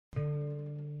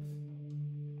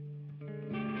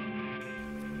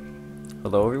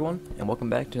Hello everyone, and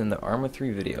welcome back to another ArmA 3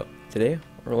 video. Today,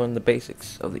 we're learning the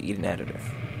basics of the Eden editor.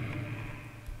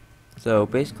 So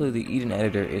basically the Eden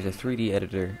editor is a 3D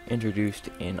editor introduced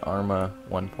in ArmA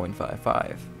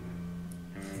 1.55.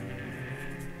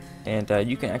 And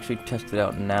you can actually test it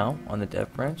out now on the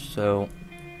dev branch, so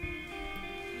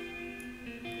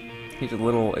here's a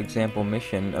little example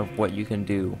mission of what you can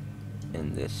do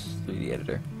in this 3D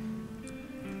editor. So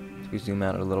if we zoom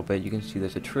out a little bit, you can see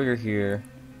there's a trigger here.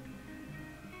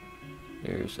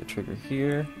 There's a trigger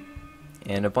here,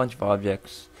 and a bunch of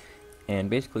objects, and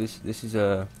basically this is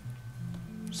a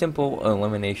simple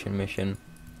elimination mission,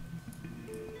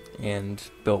 and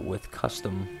built with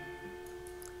custom,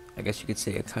 I guess you could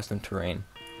say a custom terrain.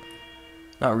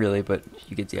 Not really, but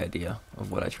you get the idea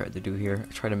of what I tried to do here.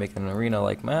 I tried to make an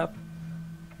arena-like map,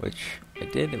 which I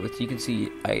did. You can see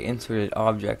I inserted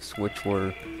objects which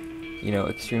were,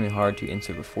 extremely hard to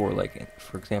insert before, like,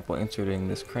 for example, inserting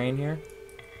this crane here.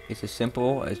 It's as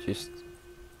simple as just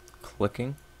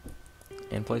clicking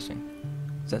and placing.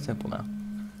 It's that simple now.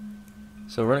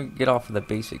 So we're going to get off of the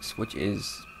basics, which is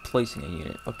placing a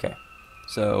unit. Okay,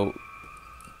 so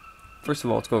first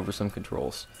of all, let's go over some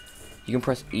controls. You can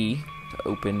press E to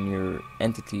open your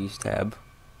Entities tab,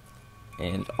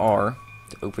 and R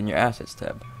to open your Assets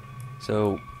tab.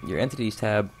 So your Entities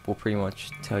tab will pretty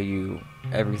much tell you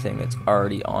everything that's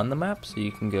already on the map. So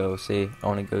you can go, say, I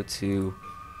want to go to...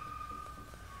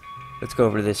 Let's go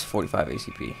over to this 45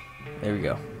 ACP. There we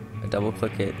go. I double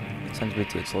click it, it sends me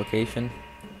to its location,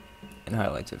 and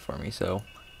highlights it for me. So,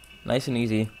 nice and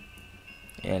easy,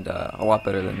 and a lot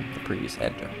better than the previous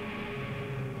editor.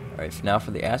 Alright, now for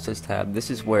the Assets tab,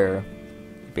 this is where,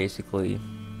 basically,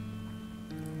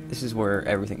 this is where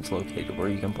everything's located, where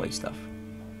you can place stuff.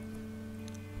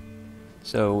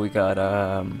 So we got,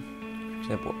 for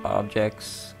example,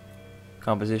 objects,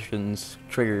 compositions,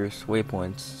 triggers,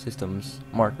 waypoints, systems,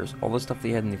 markers, all the stuff they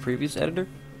had in the previous editor,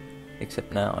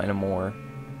 except now in a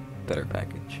better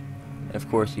package. And of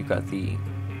course you've got the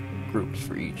groups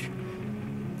for each.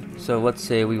 So let's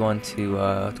say we want to,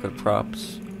 let's go to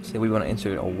props, say we want to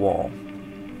insert a wall.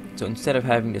 So instead of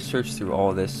having to search through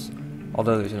all of this,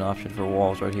 although there's an option for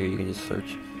walls right here, you can just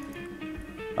search,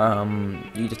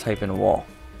 you just type in a wall.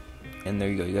 And there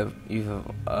you go, you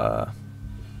have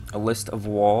a list of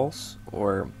walls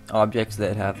or objects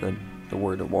that have the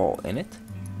word wall in it.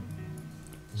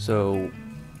 So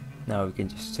now we can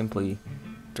just simply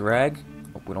drag,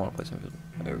 oh, we don't want to place something,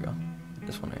 there we go,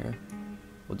 this one right here.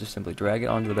 We'll just simply drag it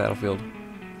onto the battlefield,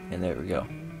 and there we go.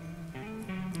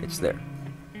 It's there.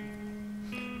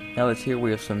 Now that's here,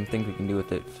 we have some things we can do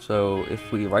with it. So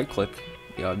if we right click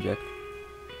the object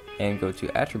and go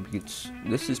to attributes,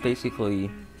 this is basically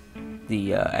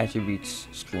the attributes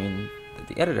screen that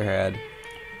the editor had,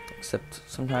 except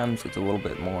sometimes it's a little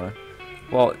bit more,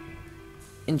 well,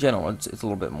 in general it's a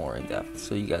little bit more in depth.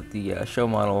 So you got the show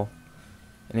model,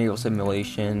 enable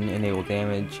simulation, enable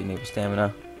damage, enable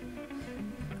stamina.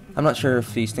 I'm not sure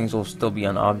if these things will still be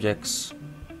on objects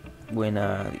when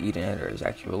the Eden editor is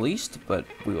actually released, but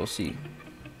we will see.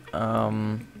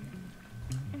 Now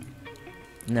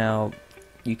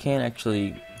you can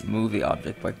actually move the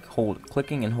object by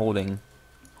clicking and holding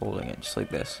it, just like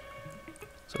this.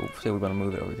 So say we want to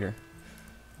move it over here.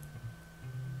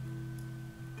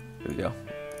 There we go.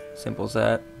 Simple as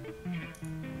that.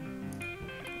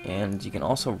 And you can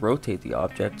also rotate the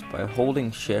object by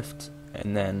holding shift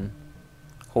and then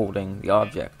holding the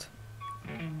object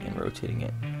and rotating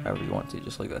it however you want to,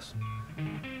 just like this.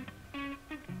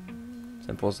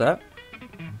 Simple as that.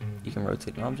 You can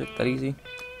rotate an object that easy.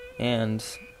 And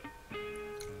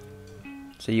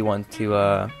so you want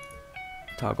to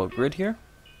toggle grid here.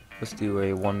 Let's do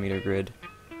a 1 meter grid.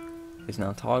 It's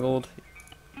now toggled.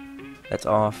 That's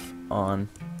off, on.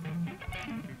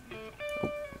 Oh.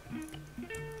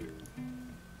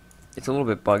 It's a little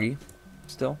bit buggy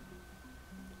still,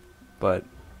 but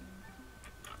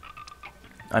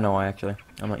I know why actually.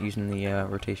 I'm not using the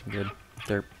rotation grid.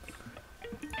 Derp.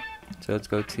 So let's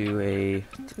go to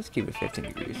let's keep it 15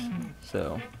 degrees.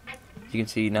 So you can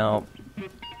see now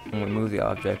when we move the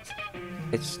object,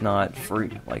 it's not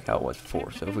free like how it was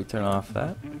before. So if we turn off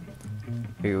that,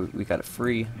 here we got it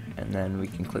free, and then we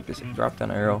can click this drop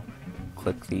down arrow,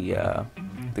 click the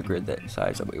grid that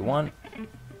size that we want,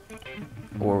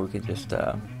 or we can just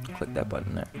click that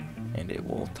button there, and it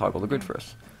will toggle the grid for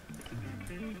us.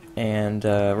 And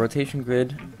rotation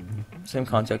grid, same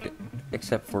concept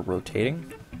except for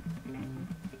rotating.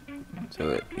 So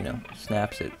it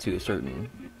snaps it to a certain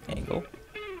angle,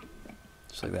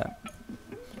 just like that.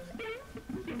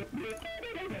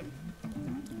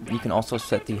 You can also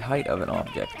set the height of an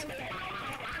object,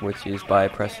 which is by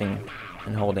pressing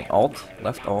and holding Alt,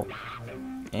 left Alt,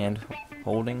 and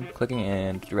holding, clicking,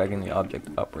 and dragging the object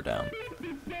up or down.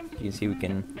 You can see we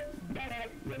can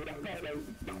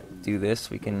do this.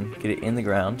 We can get it in the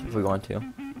ground if we want to.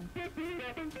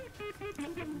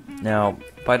 Now,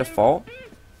 by default,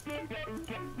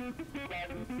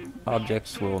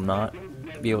 objects will not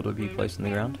be able to be placed in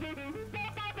the ground.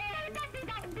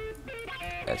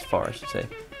 As far, I should say.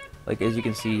 Like, as you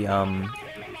can see,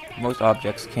 most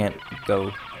objects can't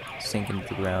go sink into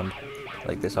the ground.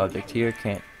 Like this object here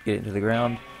can't get into the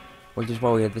ground, which is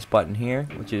why we have this button here,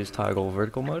 which is toggle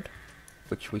vertical mode,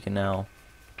 which we can now,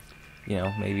 you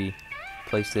know, maybe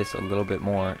place this a little bit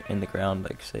more in the ground,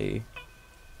 like say,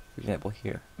 for example,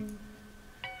 here.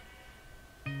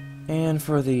 And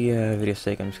for the video's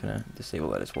sake, I'm just gonna disable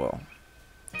that as well.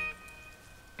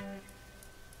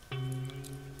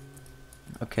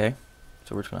 Okay,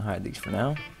 so we're just gonna hide these for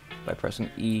now by pressing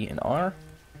E and R.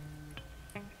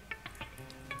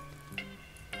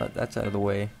 But that's out of the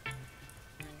way.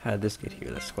 How did this get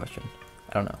here? That's the question.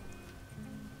 I don't know.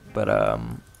 But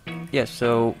yeah,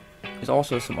 so there's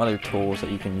also some other tools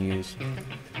that you can use,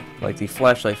 like the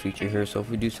flashlight feature here. So if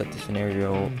we do set the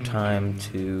scenario time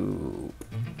to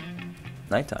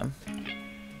nighttime,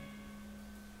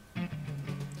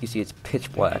 you see it's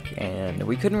pitch black, and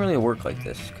we couldn't really work like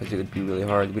this because it would be really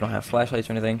hard. We don't have flashlights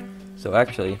or anything. So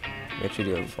actually, we actually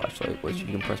do have a flashlight, which you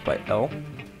can press by L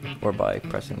or by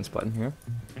pressing this button here.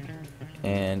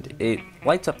 And it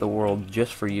lights up the world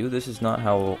just for you. This is not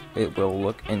how it will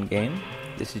look in game.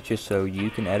 This is just so you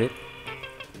can edit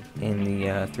in the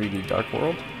 3D dark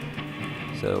world.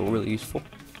 So really useful.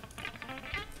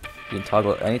 You can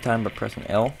toggle it anytime by pressing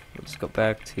L. Let's go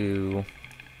back to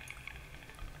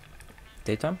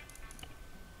daytime.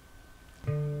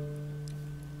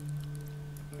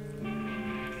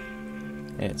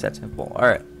 And it's that simple. All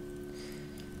right.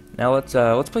 Now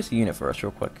let's place a unit for us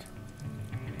real quick.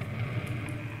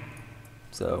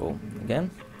 So again,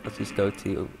 let's just go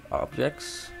to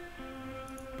objects,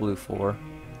 blue 4,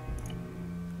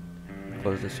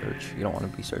 close the search. You don't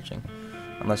want to be searching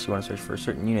unless you want to search for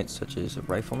certain units such as a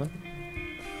rifleman.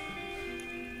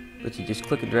 But you just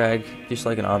click and drag just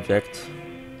like an object,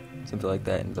 something like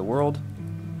that, into the world.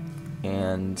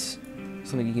 And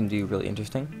something you can do really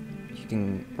interesting, you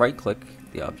can right click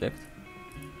the object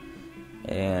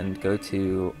and go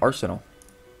to Arsenal.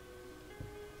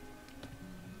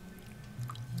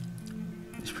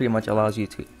 Pretty much allows you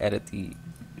to edit the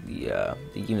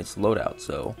unit's loadout.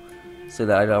 So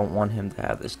that I don't want him to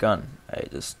have this gun, I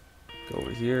just go over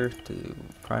here to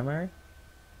primary,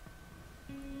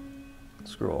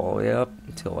 scroll all the way up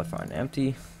until I find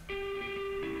empty,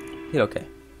 hit OK.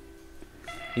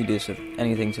 You do this with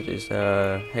anything such as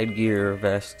headgear,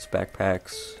 vests,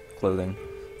 backpacks, clothing,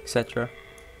 etc.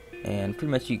 And pretty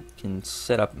much you can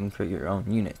set up and create your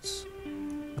own units.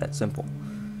 That simple.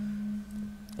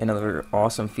 Another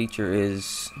awesome feature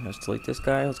is, let's delete this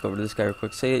guy, let's go over to this guy real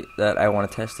quick. Say that I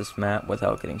want to test this map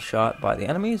without getting shot by the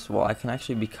enemies. Well, I can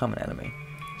actually become an enemy.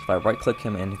 So if I right click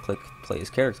him and click play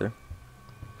his character,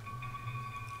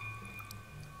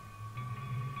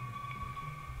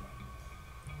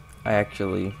 I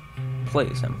actually play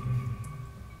as him.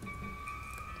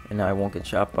 And now I won't get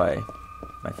shot by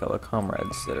my fellow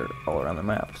comrades that are all around the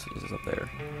map, so this is up there.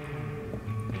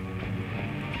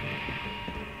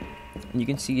 And you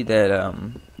can see that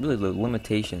really the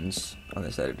limitations on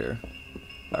this editor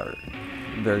are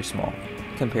very small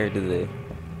compared to the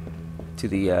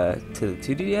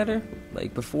 2D editor.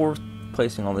 Like before,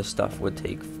 placing all this stuff would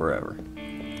take forever.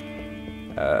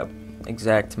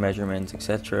 Exact measurements,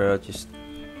 etc., just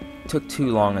took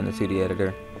too long in the 2D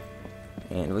editor,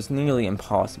 and it was nearly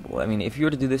impossible. I mean, if you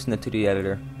were to do this in the 2D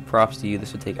editor, props to you.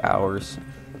 This would take hours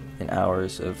and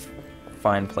hours of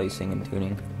fine placing and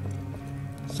tuning.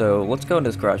 So let's go into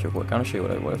this garage real quick. I'm gonna show you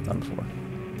what I've done before,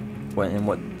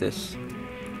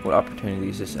 what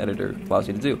opportunities this editor allows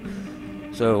you to do.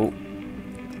 So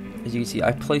as you can see,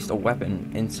 I placed a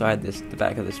weapon inside the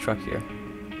back of this truck here,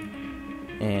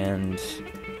 and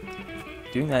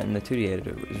doing that in the 2D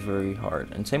editor is very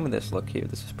hard. And same with this. Look here,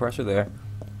 this is suppressor there.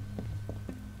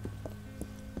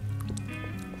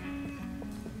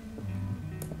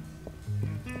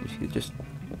 You see, just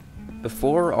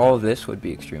before, all of this would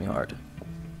be extremely hard.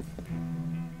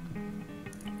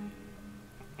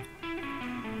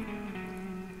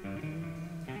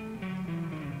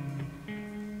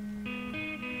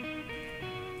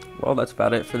 Well, that's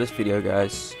about it for this video,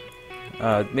 guys.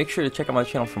 Make sure to check out my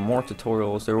channel for more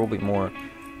tutorials. There will be more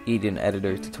Eden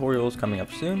editor tutorials coming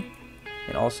up soon.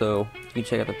 And also, you can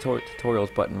check out the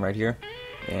tutorials button right here,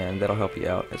 and that'll help you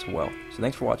out as well. So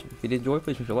thanks for watching. If you did enjoy,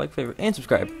 please make sure to like, favorite, and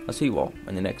subscribe. I'll see you all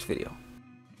in the next video.